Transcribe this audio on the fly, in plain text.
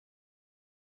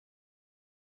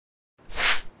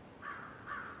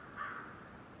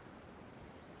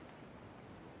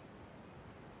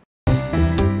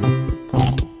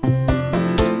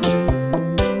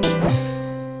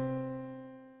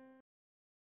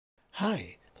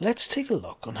Hi, let's take a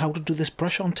look on how to do this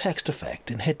brush on text effect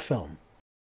in HITFILM.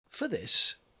 For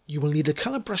this, you will need a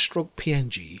colour brushstroke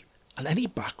PNG and any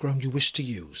background you wish to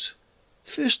use.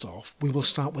 First off, we will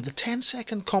start with a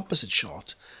 10-second composite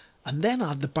shot and then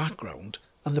add the background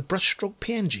and the brushstroke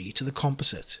PNG to the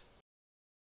composite.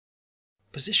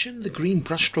 Position the green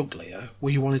brushstroke layer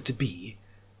where you want it to be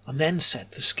and then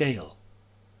set the scale.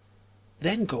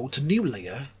 Then go to New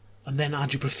Layer and then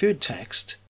add your preferred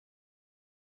text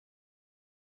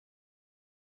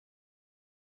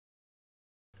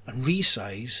and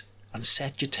resize and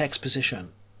set your text position.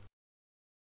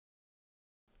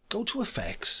 Go to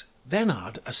Effects, then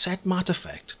add a Set Matte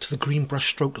effect to the green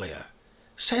brushstroke layer,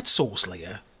 set Source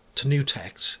Layer to New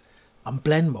Text and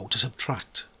Blend Mode to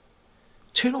Subtract.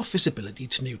 Turn off Visibility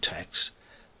to New Text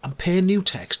and pair New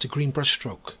Text to green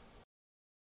brushstroke.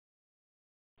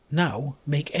 Now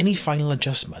make any final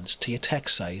adjustments to your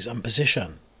text size and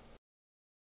position.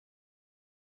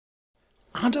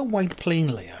 Add a white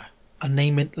plane layer and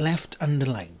name it Left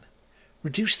Underline.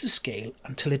 Reduce the scale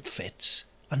until it fits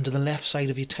under the left side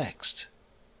of your text.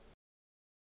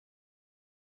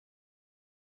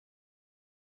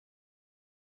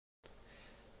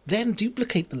 Then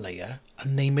duplicate the layer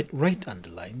and name it Right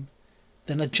Underline,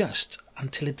 then adjust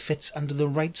until it fits under the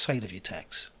right side of your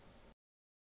text.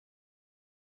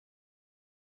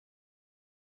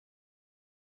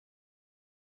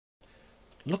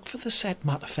 Look for the Set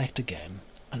Matte effect again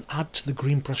and add to the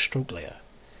green brushstroke layer.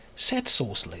 Set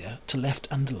Source Layer to Left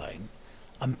Underline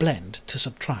and Blend to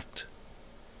Subtract.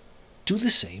 Do the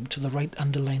same to the right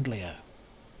underlined layer.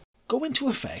 Go into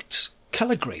Effects,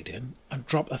 Colour Gradient and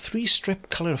drop a 3-strip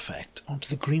colour effect onto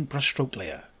the green brushstroke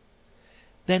layer.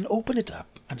 Then open it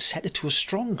up and set it to a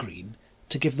strong green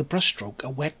to give the brushstroke a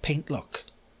wet paint look.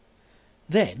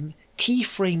 Then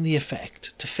keyframe the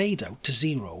effect to fade out to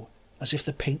 0 as if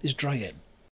the paint is drying.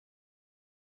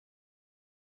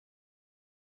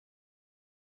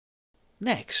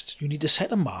 Next, you need to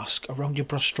set a mask around your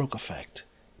brushstroke effect.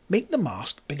 Make the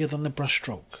mask bigger than the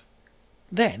brushstroke.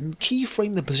 Then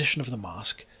keyframe the position of the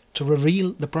mask to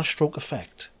reveal the brushstroke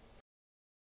effect.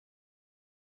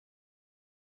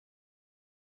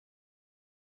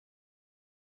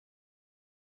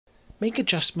 Make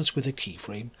adjustments with the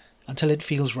keyframe until it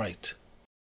feels right.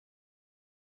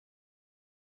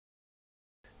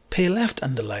 Pair Left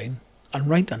Underline and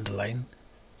Right Underline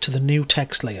to the new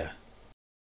text layer.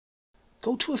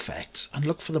 Go to Effects and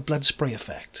look for the blood spray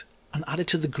effect and add it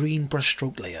to the green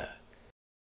brushstroke layer.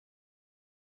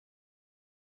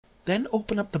 Then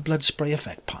open up the blood spray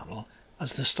effect panel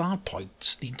as the start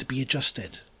points need to be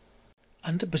adjusted.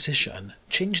 Under Position,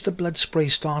 change the blood spray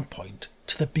start point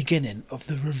to the beginning of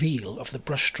the reveal of the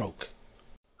brushstroke.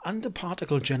 Under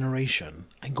Particle Generation,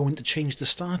 I'm going to change the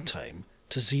start time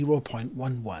to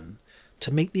 0.11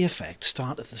 to make the effect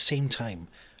start at the same time,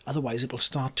 otherwise it will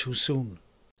start too soon.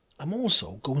 I'm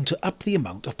also going to up the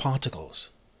amount of particles.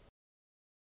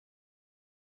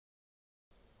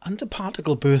 Under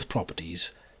Particle Birth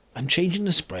Properties, I'm changing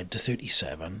the spread to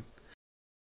 37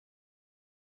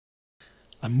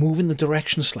 and moving the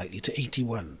direction slightly to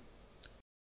 81.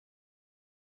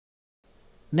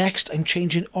 Next, I'm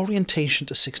changing orientation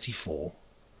to 64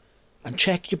 and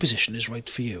check your position is right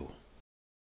for you.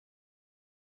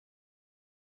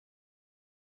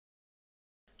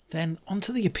 Then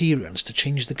onto the appearance to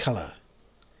change the colour.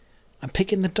 I'm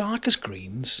picking the darkest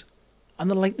greens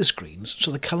and the lightest greens so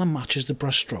the colour matches the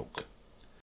brushstroke.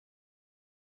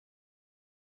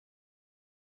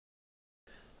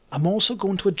 I'm also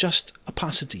going to adjust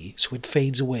opacity so it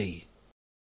fades away.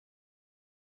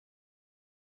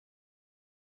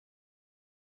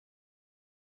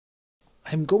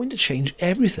 I'm going to change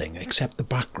everything except the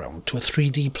background to a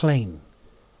 3D plane.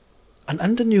 And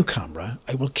under New Camera,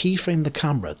 I will keyframe the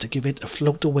camera to give it a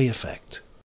float away effect.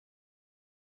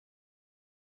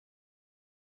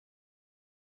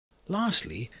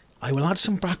 Lastly, I will add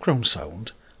some background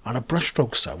sound and a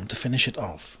brushstroke sound to finish it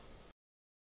off.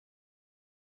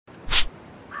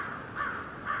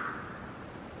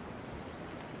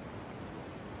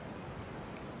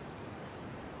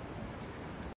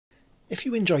 If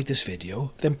you enjoyed this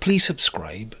video, then please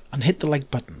subscribe and hit the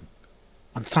like button.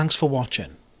 And thanks for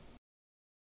watching.